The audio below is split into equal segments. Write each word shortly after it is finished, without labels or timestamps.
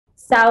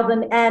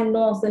Southern and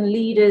Northern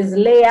leaders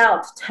lay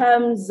out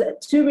terms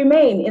to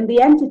remain in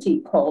the entity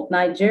called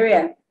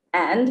Nigeria.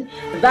 And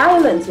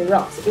violence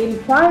erupts in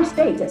Kwara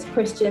State as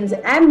Christians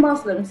and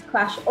Muslims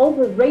clash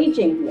over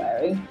raging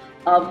wearing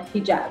of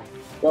hijab.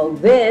 Well,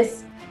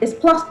 this is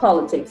Plus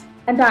Politics,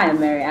 and I am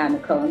Mary Ann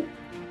Okon.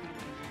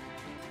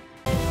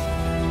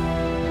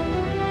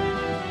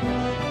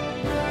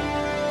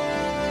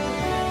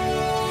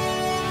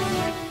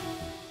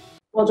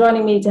 Well,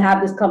 joining me to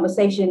have this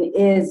conversation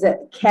is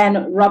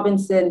Ken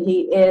Robinson.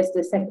 He is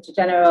the Secretary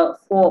General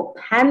for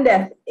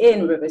PANDEF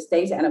in River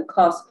State, and of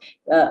course,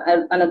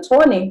 an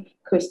attorney,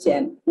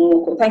 Christian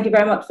Wogu. Thank you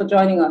very much for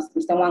joining us,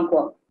 Mr.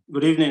 Wankwo.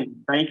 Good evening.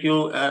 Thank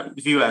you,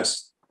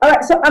 viewers. All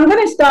right, so I'm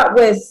going to start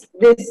with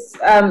this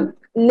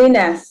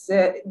NINAS.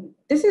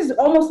 This is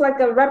almost like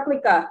a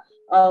replica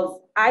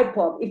of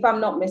IPOB, if I'm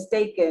not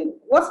mistaken.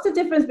 What's the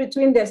difference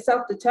between their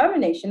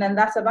self-determination and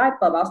that of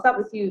IPOB? I'll start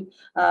with you.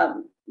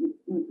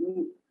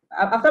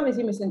 I'll start with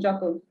you, Mr.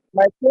 Njoko.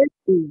 My take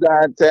is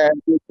that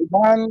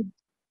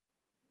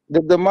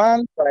the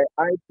demand by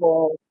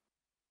IPOB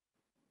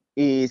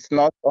is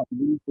not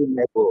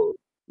unreasonable.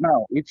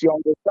 Now, if you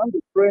understand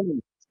the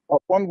premise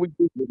upon which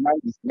this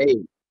demand is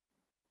made,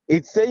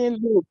 it's saying,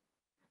 look,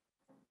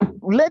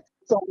 let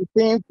some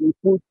things be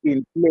put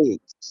in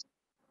place.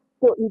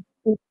 So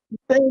it's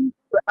saying,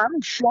 I'm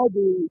sure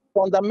the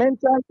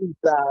fundamental is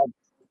that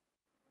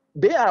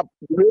they are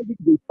ready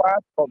to be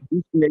part of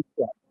this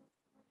nation.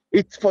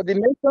 It's for the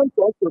nation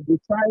to also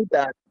decide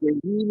that they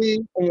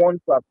really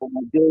want to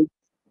accommodate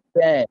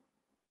them.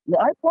 Now,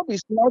 IPOB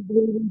is not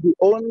really the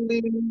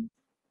only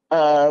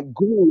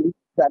group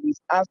that is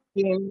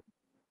asking,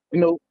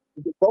 the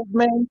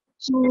government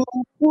to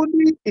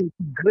fully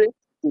integrate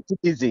the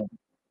citizens.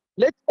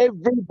 Let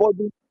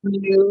everybody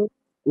feel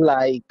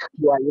like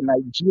you are a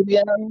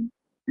Nigerian.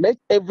 Let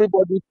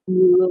everybody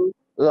feel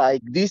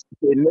like this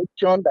is a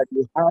nation that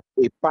you have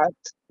a part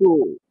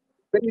to.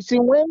 But you see,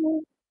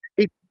 when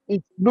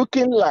it's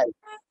looking like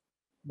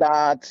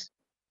that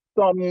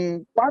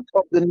some part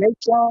of the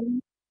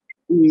nation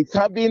is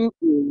having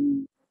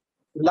a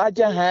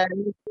larger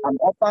hand and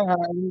upper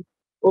hand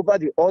over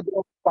the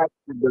other parts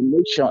of the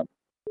nation,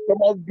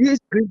 some of these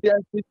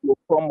grievances will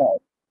come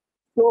up.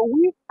 So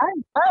I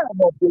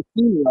am of the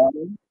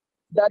opinion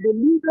that the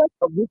leaders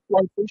of this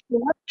country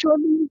should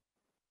actually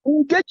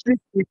engage these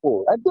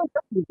people. I think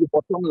that is the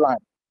bottom line.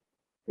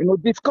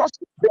 Discuss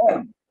with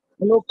them.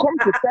 Come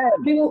to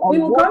them. We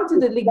will come to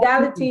the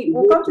legality.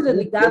 We'll come to the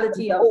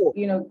legality of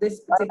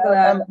this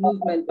particular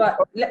movement. But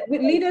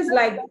with leaders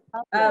like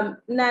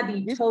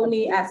Nadi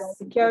Tony as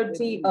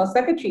security or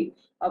secretary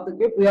of the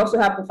group, we also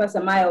have Professor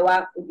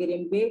Mayowa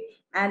Ogedembe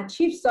and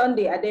Chief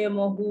Sunday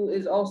Adeyemo, who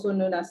is also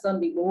known as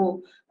Sunday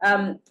Igboho.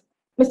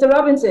 Mr.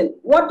 Robinson,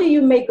 what do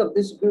you make of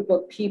this group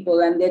of people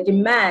and their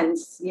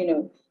demands?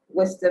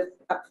 With the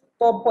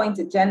 4-point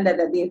agenda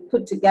that they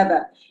put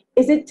together.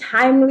 Is it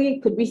timely?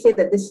 Could we say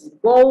that this is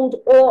bold,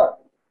 or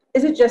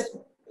is it just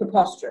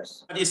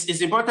preposterous?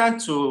 It's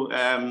important to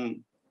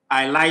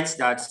highlight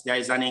that there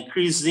is an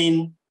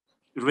increasing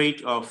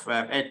rate of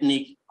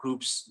ethnic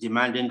groups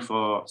demanding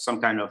for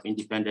some kind of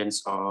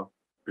independence or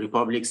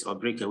republics or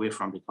break away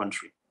from the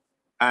country.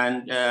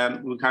 And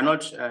we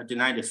cannot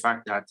deny the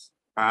fact that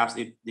perhaps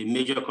the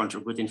major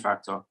contributing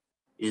factor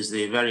is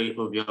the very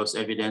obvious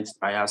evident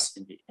bias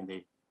in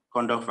the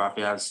conduct of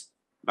affairs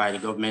by the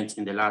government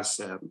in the last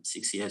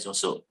 6 years or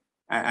so.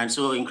 And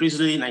so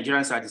increasingly,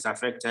 Nigerians are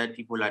disaffected,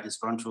 people are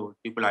disgruntled,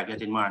 people are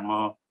getting more and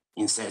more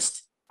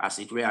incensed, as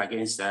it were,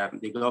 against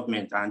the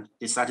government, and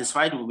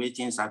dissatisfied with the way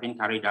things have been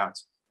carried out.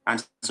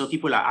 And so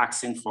people are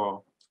asking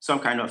for some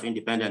kind of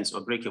independence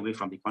or break away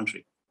from the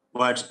country.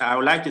 But I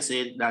would like to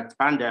say that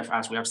PANDEF,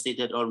 as we have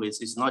stated always,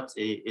 is not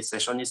a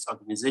secessionist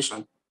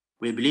organization.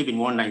 We believe in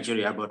one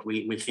Nigeria, but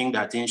we think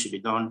that things should be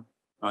done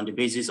on the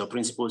basis of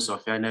principles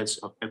of fairness,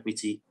 of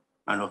equity,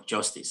 and of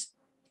justice.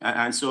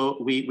 And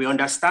so we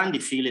understand the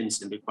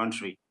feelings in the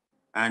country,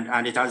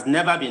 and it has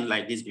never been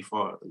like this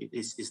before.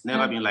 It's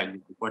never been like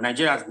this before.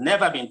 Nigeria has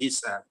never been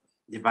this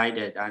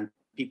divided, and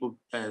people,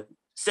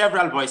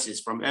 several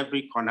voices from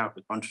every corner of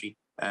the country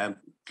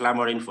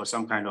clamoring for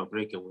some kind of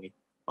breakaway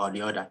or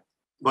the other.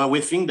 But we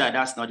think that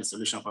that's not the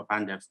solution for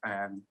PANDEF.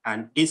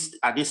 And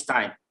at this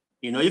time,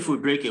 if we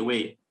break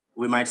away,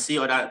 we might see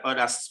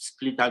other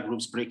splitter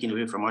groups breaking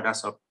away from other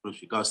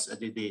subgroups, because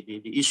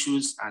the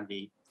issues and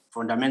the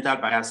fundamental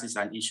biases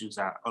and issues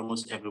are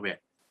almost everywhere.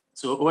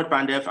 So what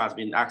PANDEF has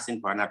been asking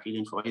for and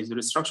appealing for is the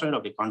restructuring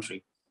of the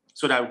country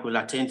so that we could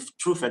attain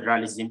true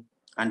federalism,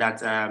 and that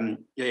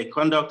the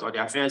conduct or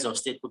the affairs of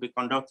state could be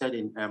conducted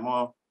in a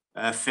more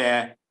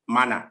fair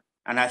manner.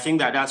 And I think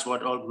that that's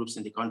what all groups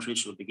in the country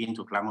should begin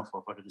to clamor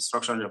for the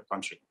restructuring of the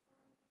country.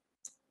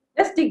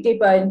 Let's dig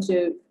deeper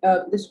into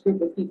this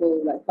group of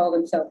people that call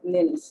themselves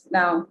NINAS.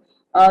 Now,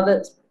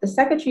 the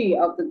secretary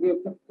of the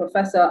group,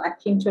 Professor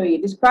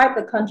Akintoye, described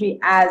the country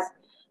as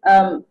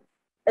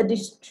a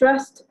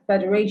distressed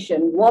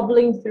federation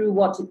wobbling through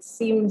what it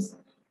seems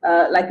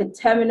like a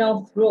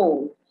terminal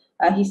thrall.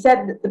 He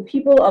said that the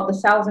people of the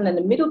southern and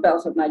the middle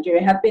belt of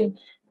Nigeria have been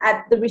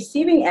at the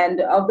receiving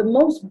end of the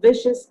most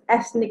vicious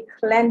ethnic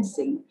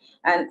cleansing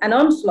and an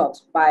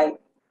onslaught by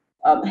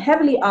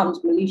heavily armed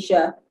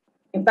militia.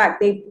 In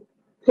fact, they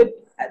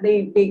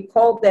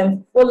called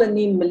them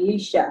Fulani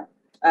militia.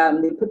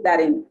 They put that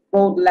in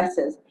bold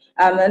letters.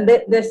 And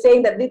they're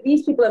saying that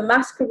these people are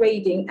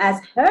masquerading as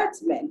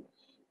herdsmen.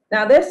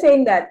 Now they're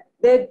saying that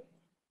they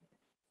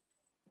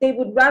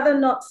would rather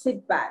not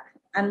sit back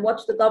and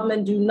watch the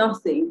government do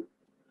nothing,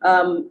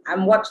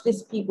 and watch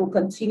these people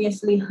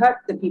continuously hurt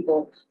the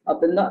people of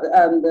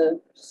the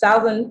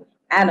southern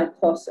and of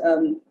course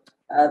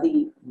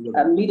the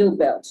middle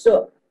belt.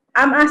 So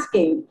I'm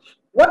asking,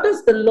 what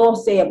does the law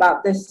say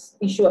about this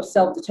issue of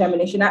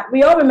self-determination?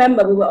 We all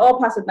remember we were all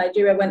part of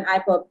Nigeria when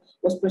IPOB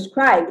was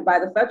prescribed by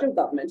the federal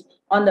government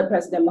under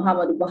President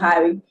Muhammadu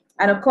Buhari.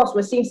 And of course,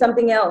 we're seeing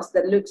something else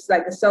that looks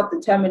like a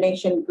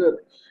self-determination group.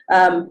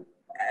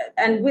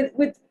 And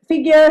with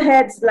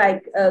figureheads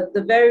like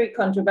the very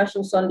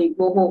controversial Sunday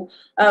Igboho,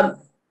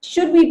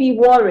 should we be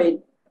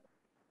worried,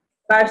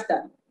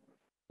 Barrister?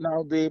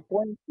 Now, the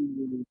point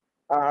is,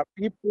 are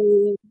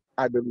people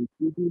at the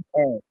receiving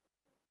end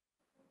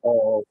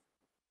of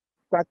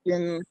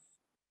certain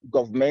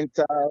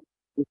governmental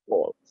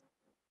efforts?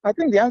 I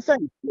think the answer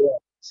is yes.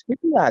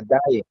 People are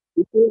dying.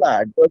 People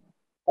are just,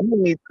 I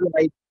mean, it's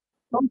like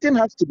something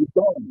has to be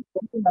done.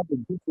 Something has to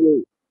be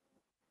done.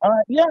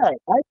 Yeah,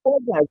 I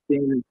thought has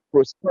been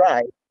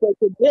prescribed. But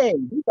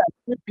again, these are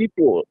still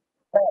people.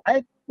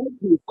 I thought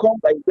you come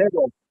by way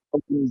of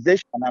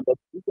organization and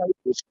officially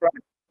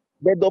prescribed.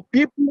 But the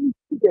people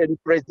they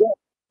represent,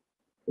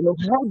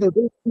 how do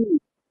they feel?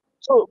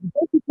 So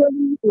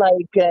basically,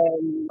 like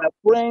my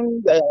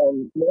friend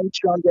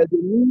mentioned, there's a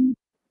need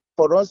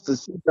for us to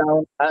sit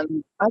down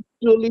and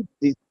actually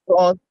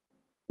discuss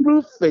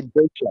through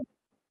federation.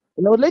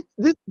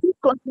 This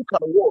country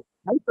can work.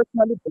 I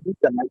personally believe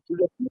that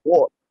Nigeria can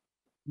work.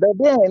 But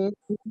then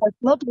it must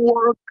not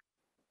work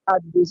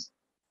at the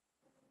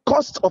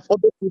cost of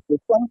other people.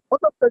 Some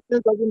other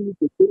persons doesn't need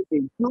to pay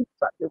a huge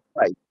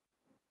sacrifice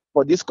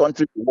for this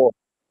country to work.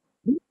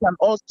 We can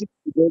all stick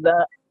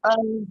together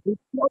and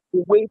discuss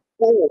the way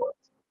forward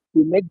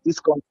to make this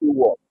country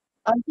work.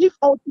 And if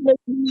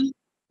ultimately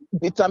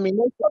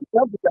self-determination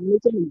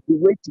is the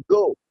way to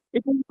go,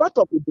 it will be part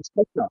of the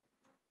discussion.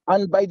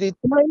 And by the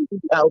time we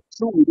are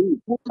through with it,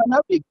 we can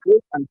have a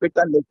great and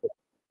better nation.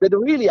 But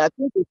really, I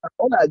think we can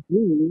all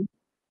agree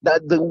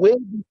that the way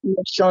this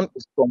nation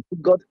is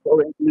configured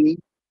currently,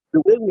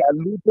 the way we are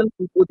losing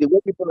people, the way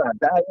people are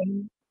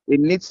dying, it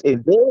needs a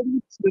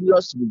very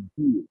serious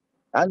review.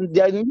 And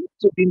there needs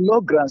to be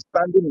no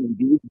grandstanding in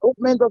this.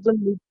 Government doesn't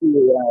need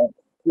to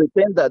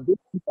pretend that these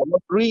people are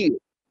not real.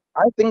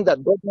 I think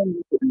that government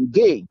needs to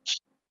engage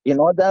in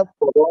order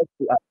for us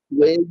to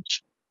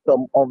assuage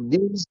some of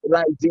these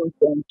rising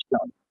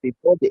tensions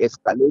before they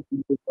escalate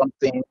into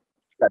something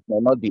that may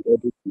not be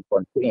able to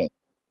contain.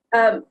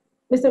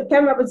 Mr.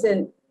 Ken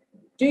Robertson,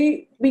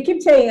 we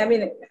keep saying, I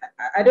mean,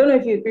 I don't know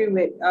if you agree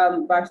with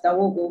Barrister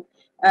Wogu.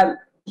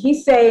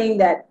 He's saying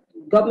that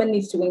government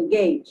needs to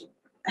engage.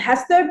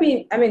 Has there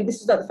been, I mean, this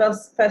is not the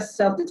first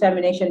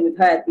self-determination we've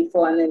heard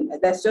before, and then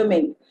there's so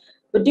many.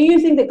 But do you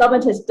think the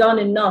government has done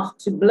enough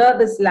to blur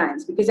these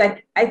lines? Because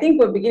I think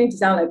we're beginning to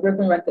sound like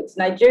broken records.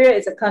 Nigeria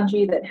is a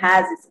country that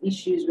has its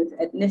issues with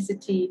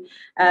ethnicity,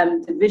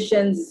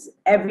 divisions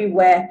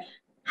everywhere.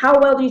 How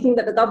well do you think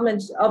that the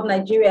government of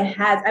Nigeria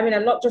has, I mean,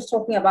 I'm not just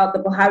talking about the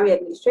Buhari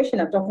administration,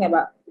 I'm talking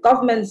about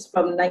governments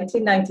from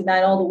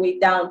 1999 all the way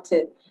down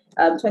to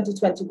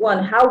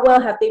 2021. How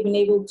well have they been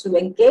able to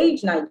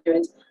engage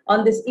Nigerians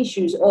on these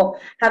issues? Or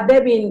have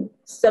there been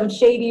some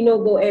shady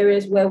no-go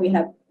areas where we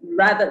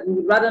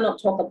would rather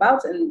not talk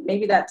about, and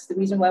maybe that's the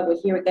reason why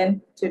we're here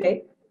again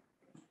today?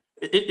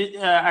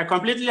 I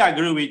completely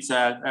agree with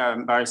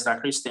Barrister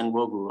Christian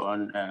Wogu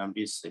on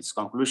his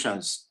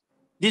conclusions.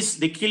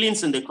 The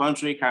killings in the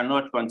country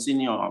cannot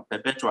continue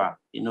perpetual.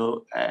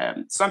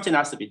 Something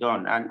has to be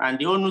done, and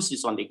the onus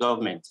is on the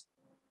government.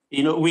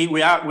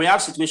 We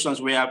have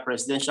situations where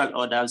presidential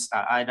orders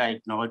are either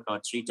ignored or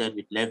treated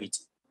with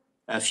levity.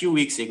 A few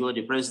weeks ago,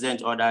 the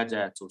president ordered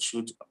to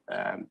shoot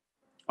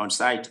on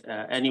sight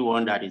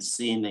anyone that is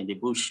seen in the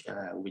bush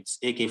with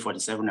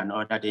AK-47 and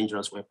other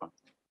dangerous weapons.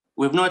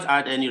 We've not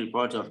had any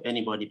report of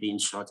anybody being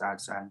shot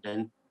at, and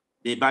then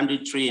the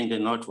banditry in the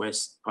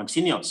Northwest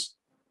continues.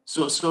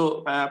 So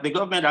the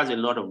government has a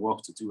lot of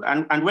work to do,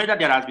 and whether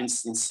there has been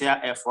sincere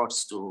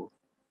efforts to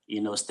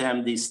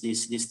stem these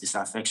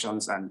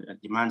disaffections and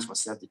demands for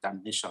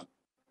self-determination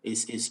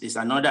is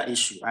another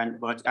issue.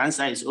 But the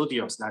answer is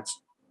obvious, that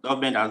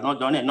government has not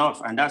done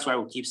enough, and that's why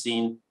we keep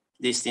seeing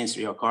these things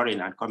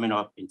reoccurring and coming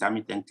up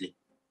intermittently.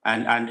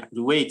 And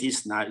the way it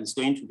is now, it's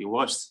going to be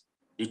worse.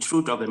 The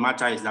truth of the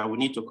matter is that we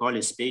need to call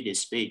a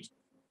spade,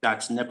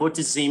 that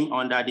nepotism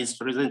under this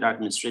present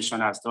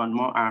administration has done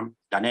more harm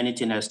than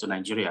anything else to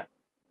Nigeria.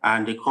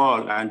 And the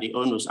call and the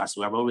onus, as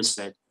we have always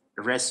said,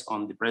 rests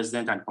on the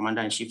President and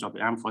Commander-in-Chief of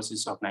the Armed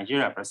Forces of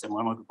Nigeria, President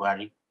Muhammadu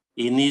Buhari.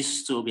 He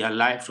needs to be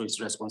alive to his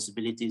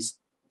responsibilities.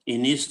 He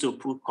needs to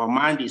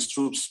command his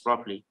troops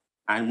properly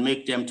and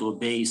make them to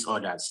obey his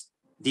orders.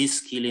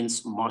 these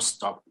killings must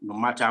stop, no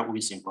matter who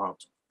is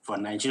involved. For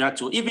Nigeria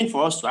to, even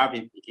for us to have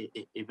a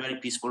very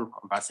peaceful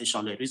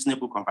conversation, a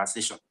reasonable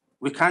conversation,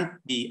 we can't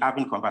be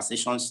having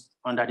conversations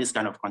under this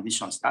kind of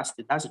conditions. That's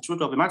the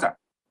truth of the matter.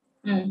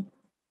 Mm.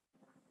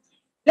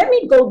 Let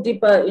me go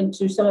deeper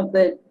into some of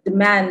the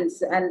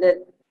demands and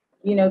the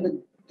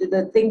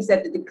things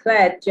that they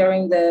declared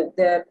during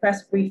the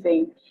press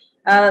briefing.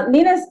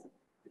 Nina's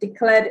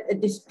declared a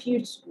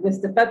dispute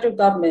with the federal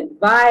government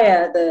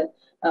via the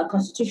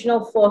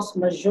constitutional force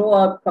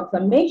majeure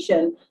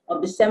proclamation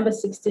of December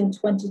 16,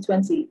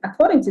 2020.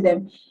 According to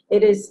them,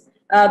 it is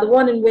the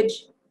one in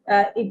which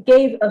it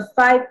gave a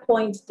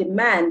 5-point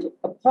demand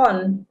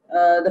upon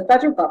the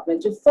federal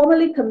government to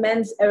formally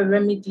commence a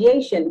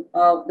remediation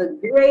of the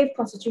grave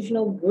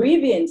constitutional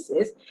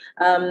grievances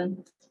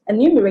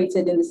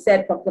enumerated in the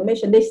said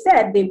proclamation. They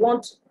said they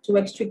want to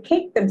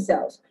extricate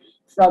themselves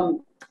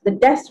from the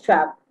death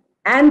trap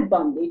and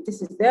bondage.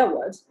 This is their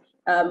words.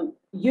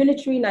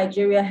 Unitary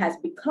Nigeria has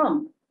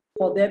become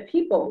for their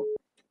people.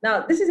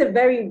 Now, this is a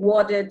very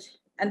worded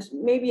and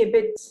maybe a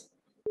bit,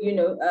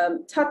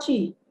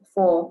 touchy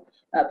for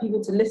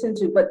people to listen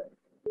to, but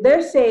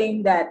they're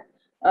saying that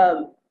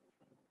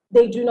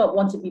they do not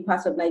want to be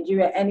part of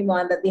Nigeria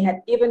anymore, and that they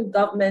had given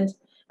government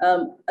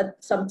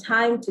some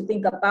time to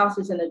think about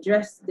it and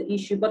address the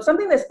issue. But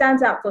something that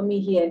stands out for me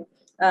here,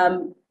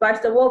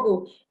 Barrister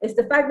Wogu, is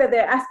the fact that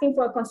they're asking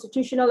for a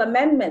constitutional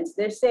amendment.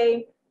 They're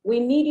saying, we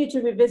need you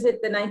to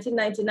revisit the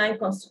 1999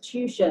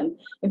 Constitution.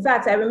 In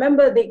fact, I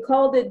remember they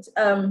called it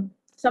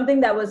something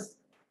that was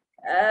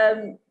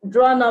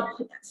drawn up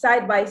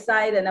side by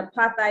side, an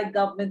apartheid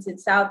government in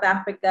South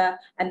Africa,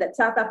 and that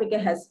South Africa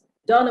has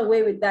done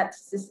away with that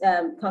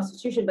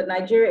constitution, but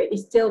Nigeria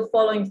is still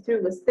following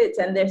through with it.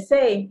 And they're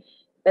saying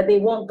that they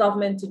want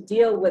government to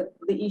deal with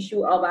the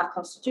issue of our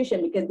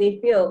constitution because they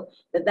feel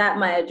that that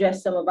might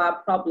address some of our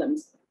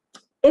problems.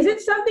 Is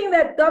it something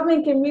that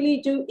government can really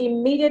do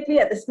immediately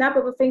at the snap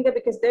of a finger,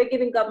 because they're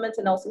giving government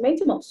an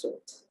ultimatum of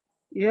sorts?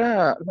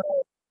 Yeah,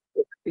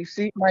 no, you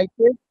see, my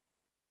take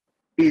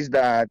is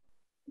that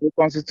the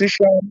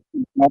constitution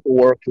is not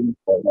working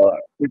for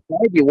us. It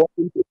might be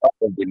working to part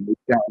of the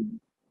nation,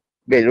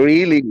 but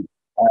really,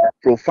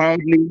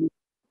 profoundly,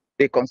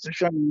 the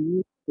constitution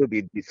needs to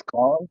be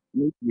discussed,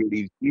 needs to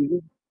be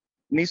reviewed,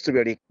 needs to be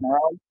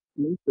recount,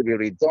 needs to be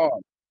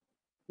redone.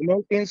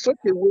 In such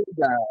a way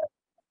that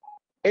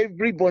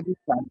everybody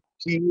can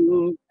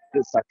feel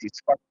the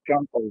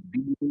satisfaction of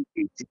being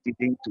a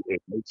citizen to a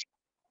nation.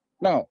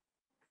 Now,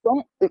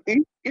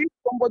 if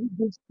somebody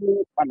gives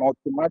you an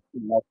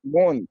ultimatum of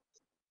one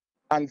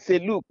and say,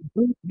 look,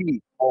 do this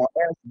or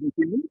else this,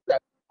 it means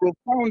that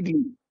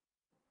profoundly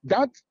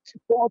that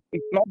thought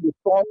is not the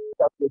thought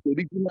that was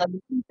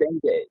originally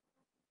intended.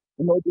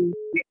 The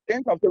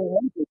intent of the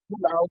want to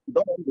pull out, you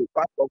don't want to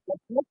pass of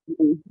what the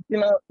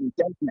original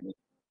intention.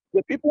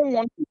 The people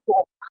want to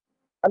talk,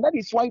 and that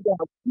is why they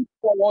have put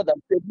forward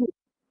and said, look,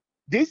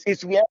 this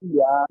is where we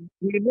are.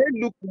 We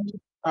may look weak,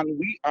 and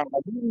we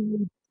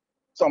need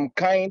some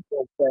kind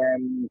of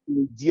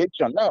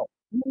mediation. Now,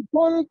 we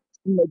don't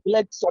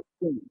neglect such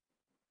things,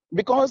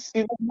 because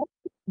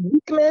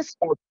weakness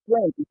or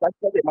strength is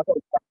actually a matter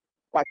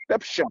of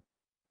perception.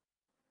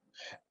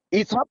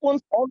 It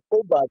happens all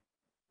over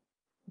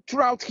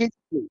throughout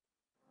history.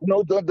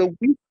 The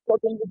weak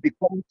suddenly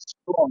becomes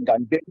strong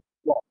and very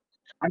strong,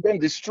 and then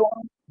the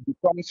strong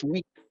becomes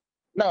weak.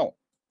 Now,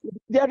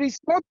 there is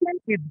nothing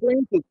is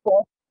going to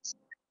cause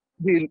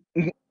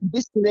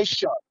this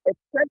nation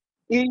except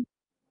if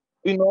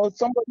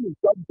somebody is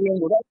just being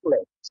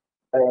reckless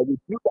with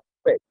due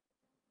respect,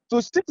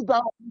 to sit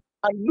down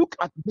and look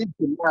at these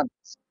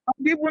demands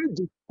and even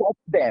discuss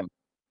them.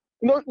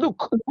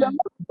 Look, they are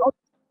not just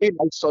in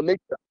isolation.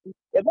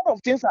 A lot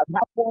of things have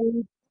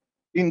happened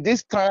in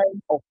this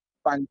time of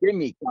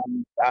pandemic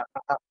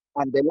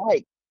and the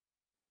like.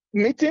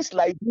 Meetings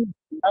like this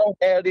now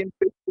held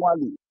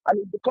virtually, and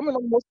it's becoming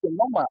almost a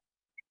normal.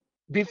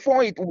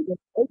 Before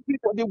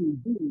everybody will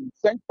be in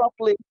central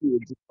place to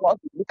discuss,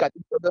 look at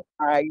each other's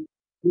eyes.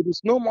 There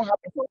is no more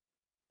happening.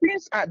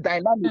 Things are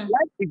dynamic.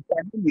 Life is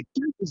dynamic.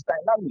 Things is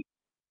dynamic.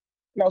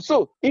 Now,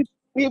 so if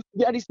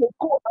there is a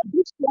call, and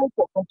this call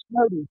for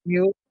constitutional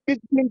review,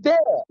 it's been there.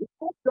 It's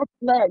not just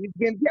now. It's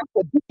been there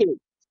for decades.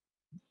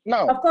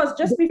 Now, of course,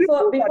 just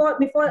before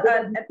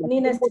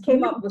Nina's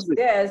came up with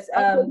theirs,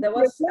 there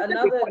was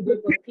another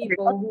group of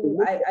people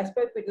who I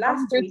spoke with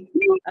last week.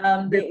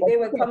 They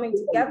were coming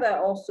together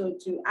also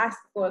to ask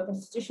for a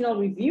constitutional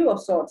review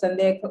of sorts, and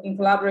they're in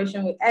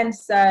collaboration with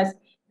NSAS,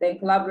 they're in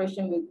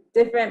collaboration with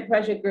different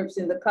pressure groups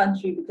in the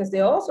country, because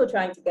they're also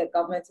trying to get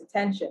government's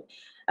attention.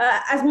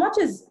 As much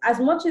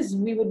as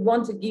we would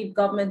want to give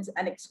government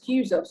an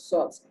excuse of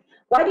sorts,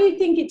 why do you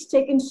think it's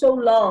taken so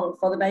long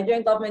for the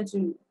Nigerian government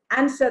to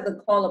answer the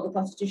call of the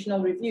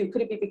constitutional review?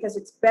 Could it be because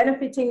it's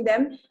benefiting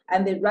them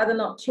and they'd rather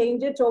not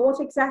change it, or what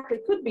exactly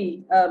could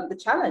be the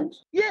challenge?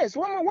 Yes,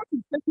 what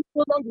is taking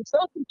so long is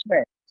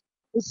selfishness,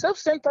 it's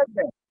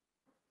self-centeredness,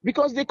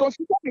 because they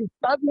consider it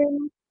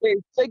serving a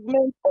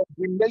segment of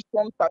the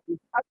nation that is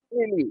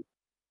actually,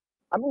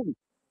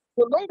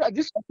 So long as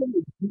this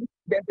continues,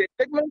 there's a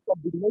segment of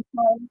the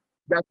nation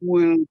that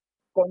will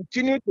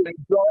continue to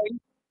enjoy,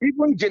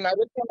 even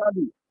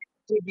generationally,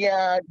 to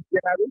their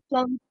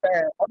generations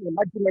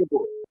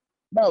unimaginable.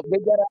 Now, but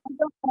there are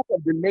other parts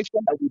of the nation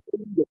that will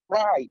pay the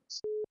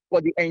price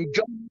for the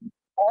enjoyment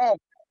of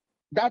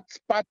that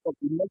part of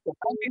the nation.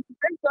 And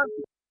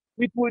incidentally,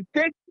 it will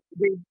take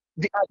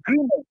the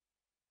agreement,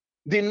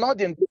 the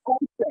nudging, the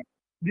consent,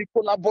 the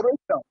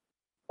collaboration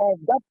of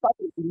that part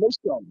of the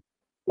nation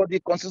for the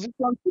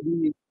constitution to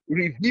be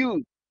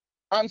reviewed.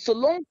 And so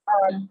long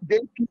as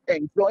they keep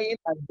enjoying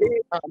and they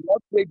are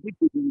not ready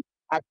to be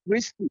at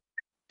risk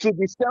to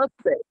be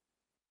self-fed,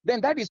 then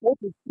that is what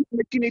is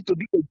making it to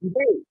be a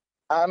delay.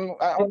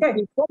 Until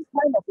some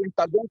kind of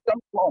intervention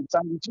comes,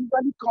 and it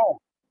usually comes.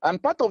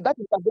 And part of that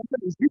intervention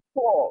is this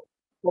call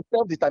for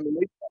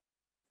self-determination.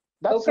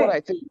 That's what I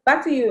think.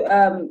 Back to you,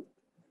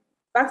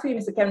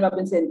 Mr. Ken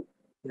Robinson.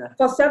 Yeah.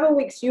 For several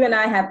weeks, you and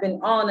I have been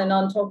on and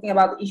on talking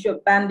about the issue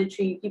of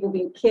banditry, people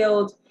being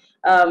killed.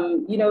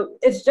 You know,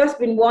 it's just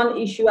been one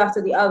issue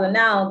after the other.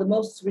 Now, the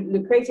most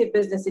lucrative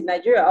business in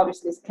Nigeria,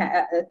 obviously, is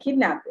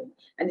kidnapping,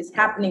 and it's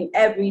happening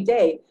every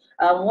day.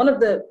 One of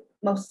the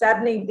most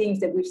saddening things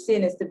that we've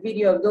seen is the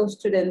video of those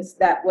students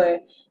that were,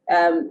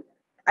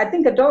 I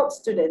think, adult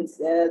students.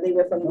 They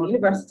were from the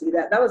university.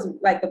 That was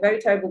like a very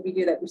terrible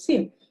video that we've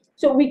seen.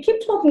 So we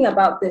keep talking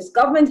about this.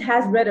 Government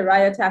has read a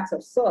riot act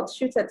of sorts,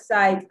 shoot at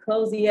sight,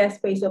 close the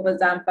airspace over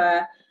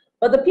Zamfara.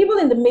 But the people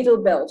in the middle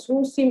belt,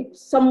 who seem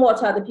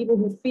somewhat are the people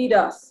who feed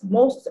us,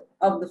 most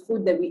of the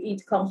food that we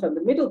eat comes from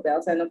the middle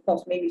belt, and of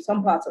course, maybe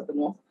some parts of the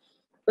north.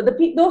 But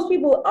those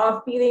people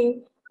are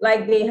feeling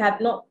like they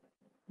have not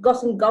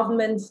gotten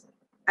government's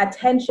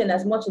attention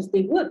as much as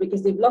they would,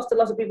 because they've lost a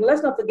lot of people.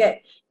 Let's not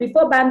forget,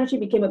 before banditry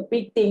became a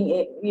big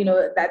thing, you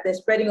know, that they're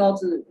spreading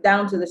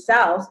down to the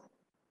south,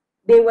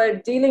 they were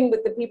dealing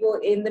with the people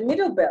in the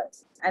middle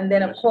belt, and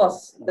then of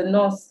course the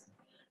north.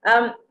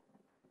 I'm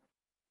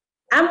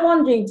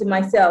wondering to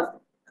myself,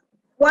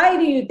 why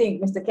do you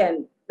think, Mr.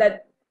 Ken,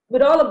 that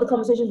with all of the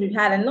conversations we've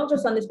had, and not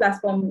just on this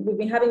platform, we've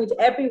been having it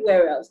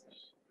everywhere else,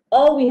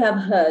 all we have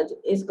heard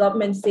is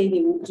government say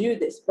they will do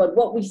this, but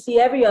what we see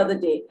every other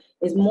day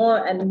is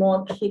more and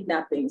more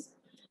kidnappings.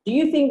 Do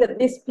you think that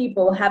these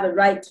people have a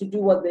right to do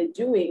what they're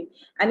doing?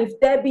 And if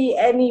there be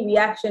any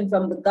reaction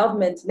from the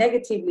government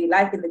negatively,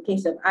 like in the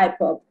case of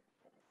IPOB,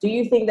 do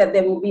you think that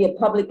there will be a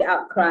public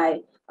outcry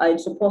in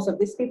support of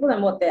these people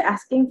and what they're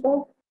asking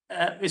for?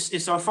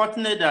 It's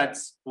unfortunate that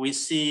we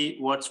see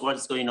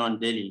what's going on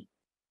daily.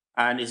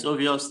 And it's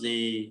obvious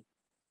the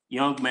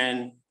young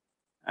men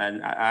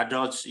and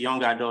adults,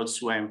 young adults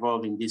who are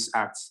involved in these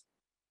acts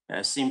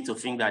seem to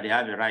think that they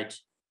have a right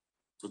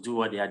to do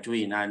what they are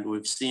doing. And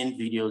we've seen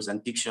videos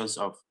and pictures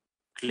of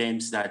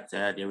claims that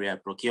they were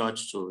procured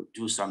to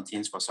do some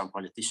things for some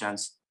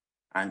politicians,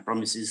 and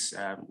promises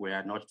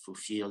were not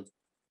fulfilled.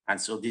 And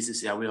so this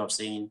is their way of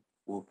saying,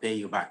 we'll pay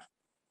you back.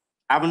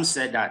 Having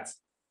said that,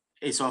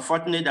 it's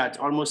unfortunate that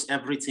almost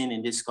everything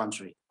in this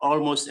country,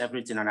 almost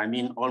everything, and I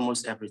mean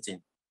almost everything,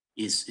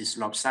 is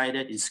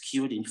lopsided, is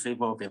skewed in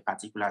favor of a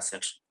particular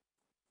section.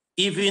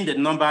 Even the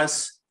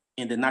numbers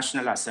in the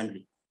National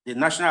Assembly. The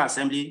National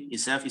Assembly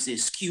itself is a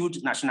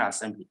skewed National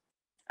Assembly.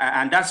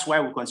 And that's why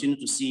we continue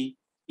to see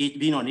it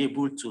being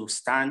unable to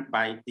stand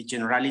by the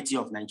generality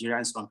of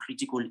Nigerians on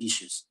critical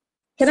issues.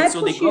 Can I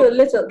push you a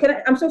little?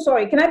 I'm so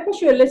sorry. Can I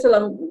push you a little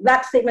on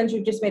that statement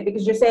you just made?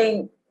 Because you're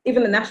saying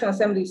even the National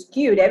Assembly is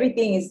skewed.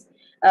 Everything is,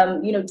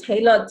 you know,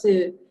 tailored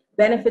to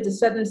benefit a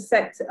certain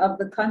sect of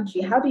the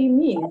country. How do you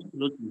mean?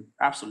 Absolutely,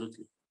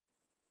 absolutely,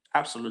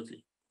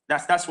 absolutely.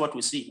 That's what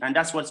we see, and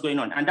that's what's going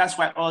on. And that's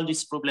why all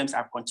these problems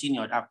have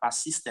continued, have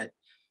persisted,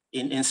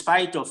 in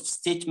spite of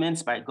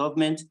statements by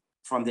government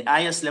from the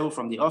highest level,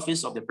 from the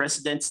office of the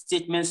president,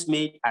 statements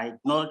made are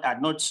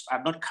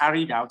not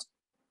carried out.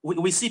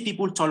 We see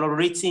people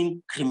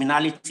tolerating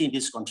criminality in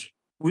this country.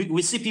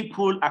 We see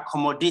people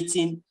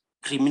accommodating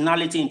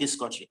criminality in this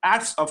country.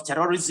 Acts of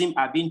terrorism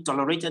are being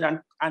tolerated and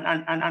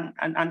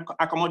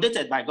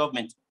accommodated by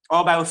government,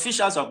 or by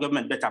officials of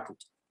government, better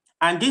put.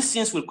 And these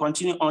things will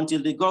continue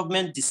until the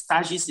government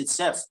discharges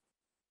itself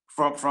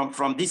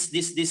from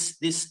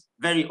this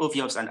very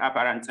obvious and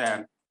apparent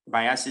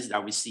biases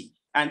that we see.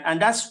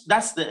 And that's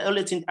the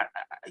only thing.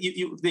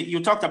 You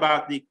talked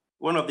about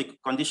one of the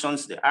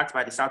conditions, the act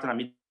by the Southern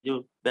and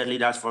Middle Belt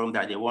Leaders Forum,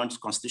 that they want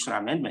constitutional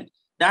amendment.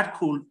 That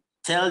could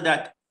tell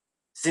that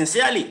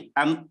sincerely,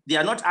 they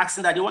are not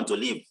asking that they want to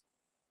leave.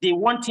 They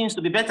want things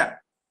to be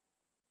better.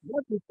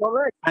 That is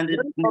correct. And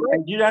the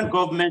Nigerian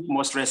government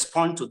must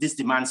respond to these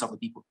demands of the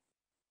people.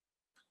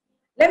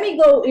 Let me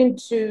go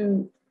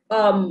into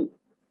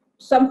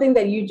something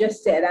that you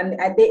just said,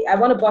 and I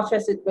want to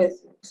buttress it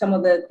with some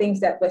of the things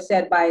that were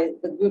said by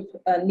the group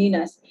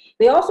Ninas.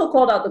 They also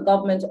called out the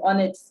government on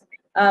its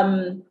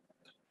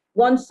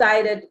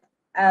one-sidedness,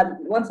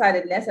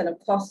 and of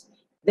course,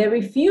 their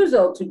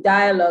refusal to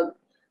dialogue.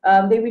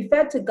 They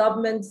referred to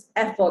government's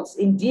efforts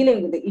in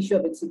dealing with the issue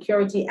of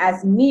insecurity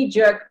as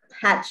knee-jerk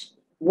patch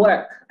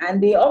work.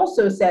 And they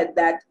also said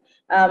that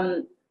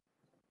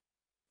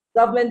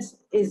government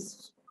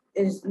is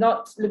is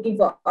not looking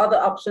for other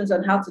options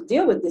on how to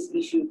deal with this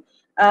issue.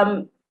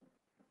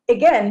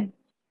 Again,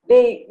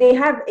 they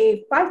have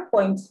a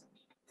five-point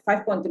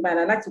demand.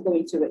 I'd like to go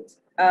into it.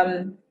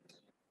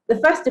 The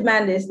first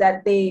demand is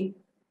that they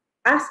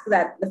ask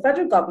that the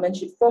federal government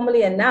should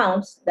formally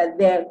announce that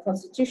their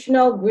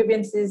constitutional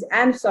grievances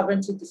and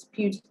sovereignty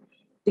dispute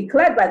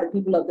declared by the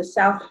people of the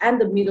South and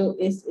the Middle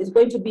is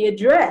going to be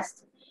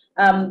addressed.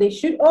 They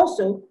should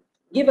also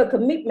give a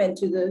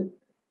commitment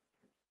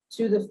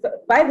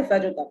by the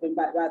federal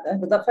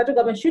government, the federal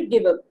government should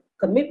give a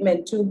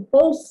commitment to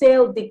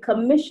wholesale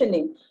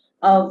decommissioning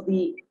of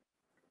the,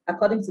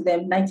 according to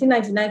them,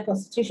 1999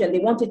 Constitution. They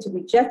want it to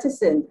be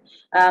jettisoned.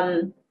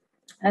 And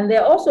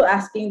they're also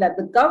asking that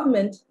the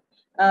government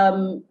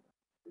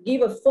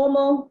give a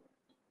formal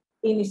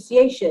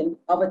initiation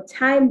of a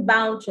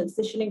time-bound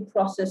transitioning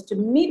process to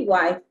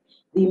midwife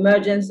the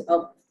emergence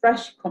of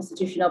fresh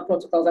constitutional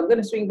protocols. I'm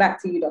going to swing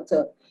back to you,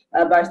 Dr.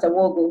 Barrister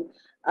Wogu.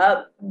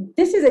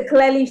 This is a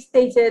clearly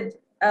stated,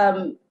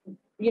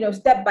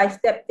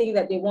 step-by-step thing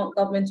that they want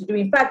government to do.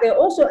 In fact, they're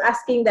also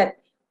asking that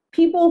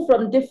people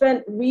from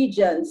different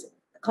regions,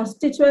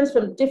 constituents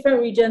from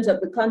different regions of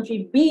the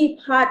country be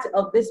part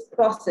of this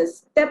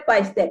process, step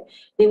by step.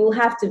 They will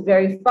have to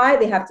verify,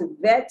 they have to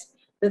vet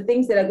the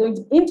things that are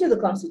going into the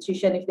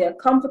Constitution. If they're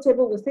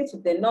comfortable with it,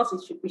 if they're not,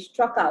 it should be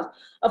struck out.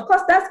 Of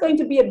course, that's going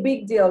to be a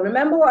big deal.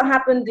 Remember what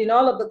happened in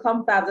all of the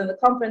confabs and the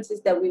conferences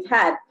that we've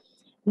had.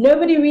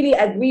 Nobody really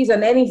agrees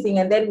on anything,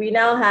 and then we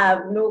now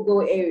have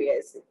no-go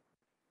areas.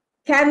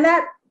 Can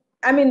that,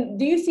 I mean,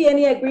 do you see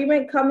any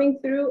agreement coming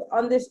through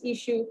on this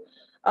issue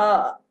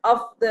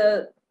of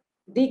the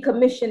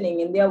decommissioning,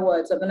 in their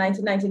words, of the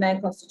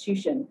 1999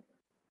 Constitution?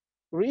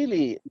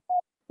 Really,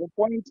 the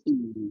point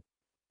is,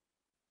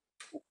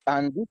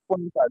 and this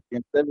point has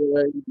been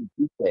severally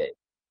repeated,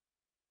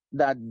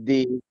 that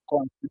the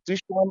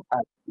Constitution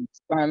as it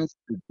stands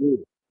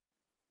today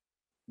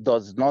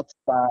does not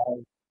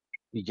serve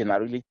the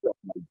generality of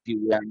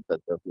Nigerians as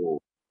a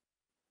whole.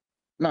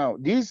 Now,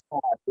 these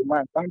are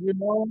demands, and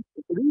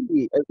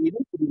really, we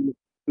need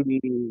to be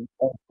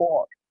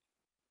enforced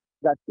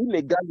that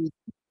illegality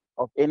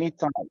of any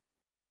type,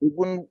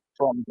 even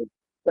from the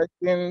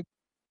person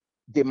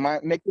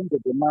making the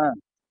demand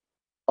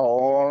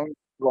or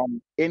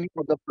from any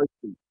other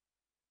person,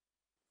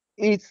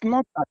 it's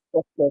not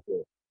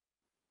acceptable.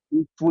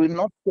 It will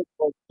not take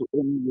us to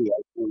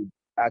anywhere.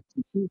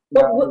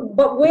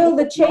 But will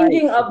the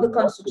changing of the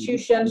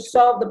Constitution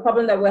solve the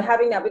problem that we're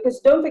having now? Because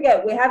don't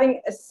forget, we're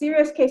having a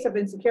serious case of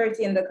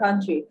insecurity in the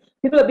country.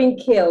 People are being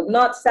killed,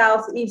 north,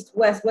 south, east,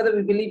 west, whether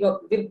we believe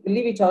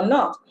it or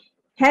not.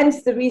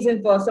 Hence the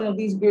reason for some of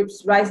these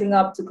groups rising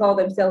up to call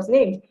themselves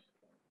names.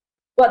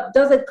 But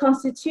does a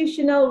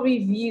constitutional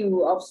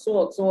review of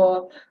sorts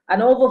or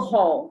an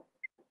overhaul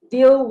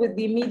deal with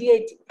the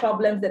immediate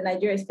problems that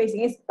Nigeria is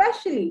facing,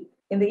 especially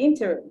in the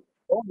interim?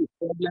 All the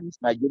problems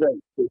Nigeria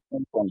is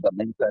facing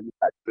fundamentally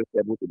are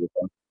traceable to the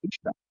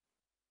Constitution.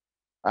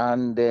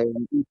 And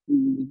if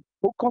we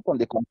focus on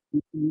the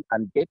Constitution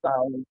and get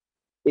out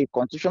a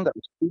Constitution that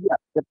is fully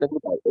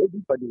acceptable by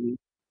everybody,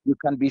 you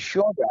can be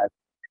sure that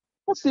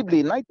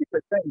possibly 90%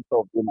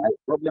 of the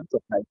problems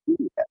of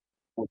Nigeria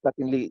will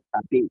certainly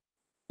abate.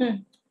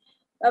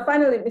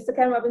 Finally, Mr.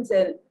 Ken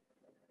Robinson,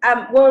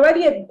 we're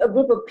already a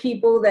group of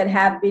people that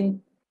have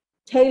been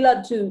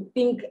tailored to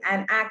think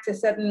and act a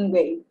certain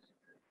way.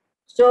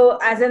 So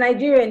as a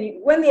Nigerian,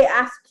 when they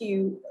ask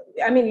you,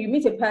 I mean, you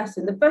meet a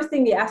person, the first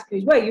thing they ask you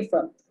is, where are you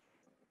from?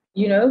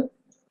 You know,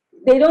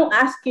 they don't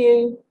ask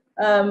you,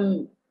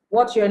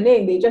 what's your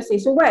name? They just say,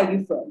 so where are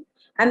you from?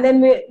 And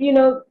then,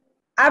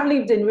 I've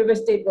lived in River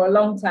State for a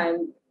long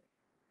time.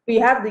 We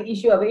have the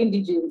issue of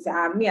indigents.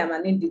 Me, I'm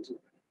an indigent.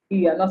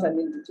 You are not an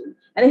indigent.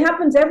 And it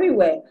happens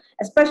everywhere,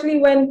 especially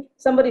when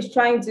somebody's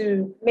trying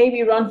to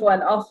maybe run for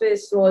an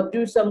office or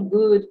do some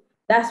good.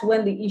 That's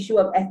when the issue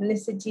of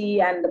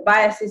ethnicity and the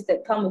biases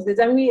that come with it.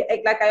 And we,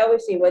 like I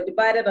always say, we're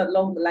divided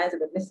along the lines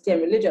of ethnicity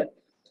and religion.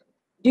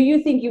 Do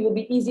you think it will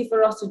be easy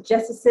for us to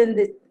jettison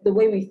the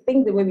way we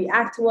think, the way we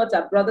act towards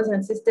our brothers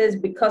and sisters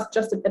because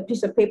just a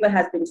piece of paper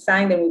has been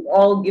signed and we've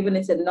all given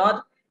it a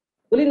nod?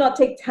 Will it not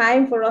take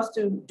time for us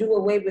to do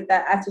away with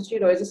that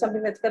attitude, or is it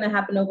something that's going to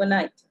happen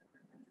overnight?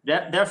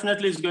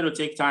 Definitely it's going to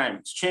take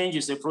time. Change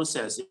is a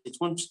process. It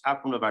won't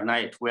happen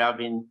overnight. We have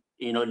been,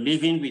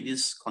 living with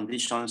these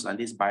conditions and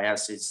these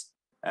biases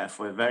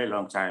for a very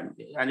long time.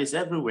 And it's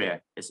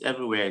everywhere. It's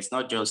everywhere. It's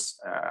not just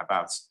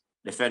about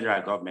the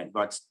federal government,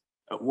 but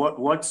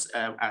what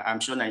I'm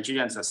sure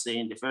Nigerians are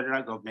saying, the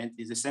federal government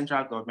is the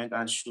central government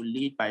and should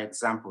lead by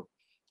example.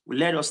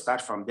 Let us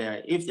start from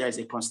there. If there is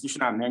a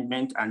constitutional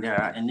amendment and there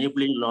are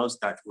enabling laws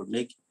that would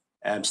make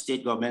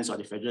state governments or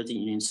the federating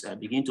unions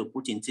begin to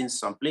put in things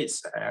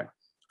someplace.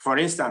 For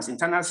instance,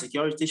 internal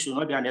security should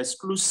not be an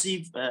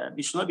exclusive,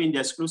 it should not be in the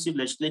exclusive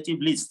legislative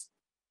list.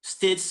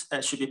 States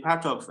should be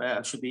part of,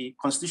 should be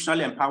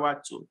constitutionally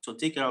empowered to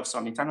take care of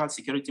some internal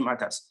security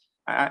matters.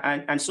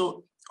 And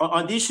so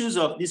on the issues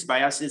of these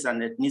biases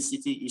and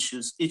ethnicity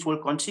issues, it will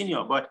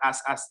continue, but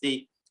as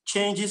the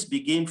changes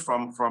begin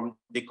from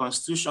the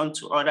constitution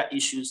to other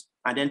issues,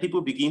 and then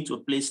people begin to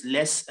place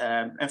less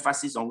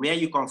emphasis on where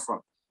you come from.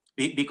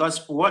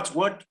 Because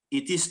what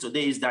it is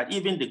today is that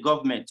even the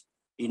government,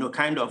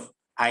 kind of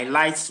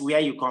highlights where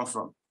you come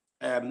from.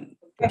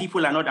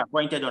 People are not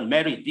appointed on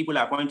merit, people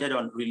are appointed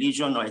on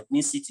religion or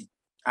ethnicity,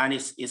 and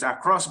it's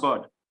across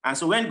board. And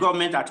so when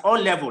government at all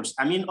levels,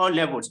 all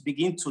levels,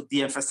 begin to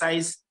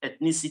de-emphasize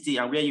ethnicity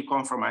and where you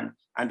come from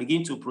and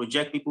begin to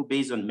project people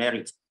based on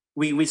merit,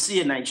 we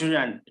see a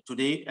Nigerian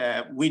today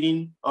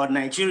winning, or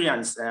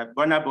Nigerians,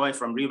 Burna Boy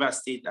from Rivers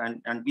State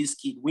and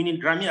Wizkid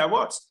winning Grammy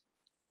Awards.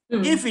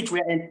 If it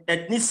were an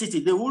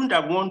ethnicity, they wouldn't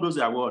have won those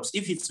awards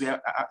if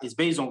it's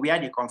based on where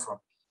they come from.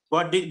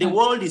 But the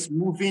world is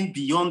moving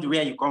beyond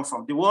where you come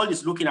from. The world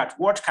is looking at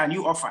what can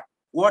you offer?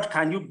 What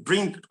can you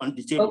bring on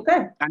the table?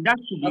 And that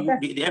should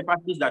be the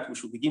emphasis that we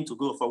should begin to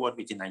go forward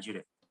with in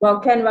Nigeria. Well,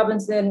 Ken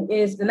Robinson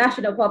is the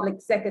National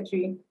Public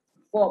Secretary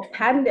for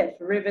PANDEF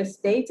Rivers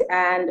State.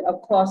 And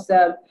of course,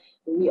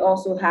 we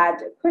also had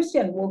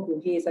Christian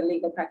Wogu. He is a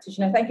legal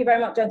practitioner. Thank you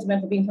very much,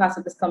 gentlemen, for being part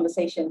of this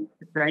conversation.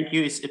 Thank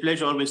you. It's a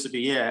pleasure always to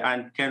be here.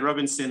 And Ken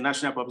Robinson,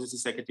 National Publicity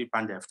Secretary,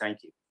 PANDEF. Thank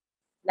you.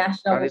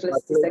 National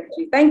Publicity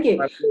Secretary. Thank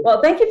you.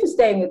 Well, thank you for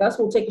staying with us.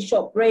 We'll take a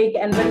short break,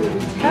 and when we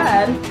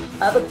return,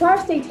 the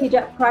Kwara State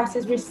hijab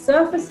crisis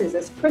resurfaces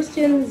as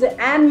Christians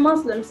and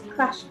Muslims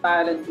clash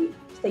violently.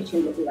 Stay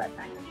tuned. We'll be right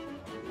back.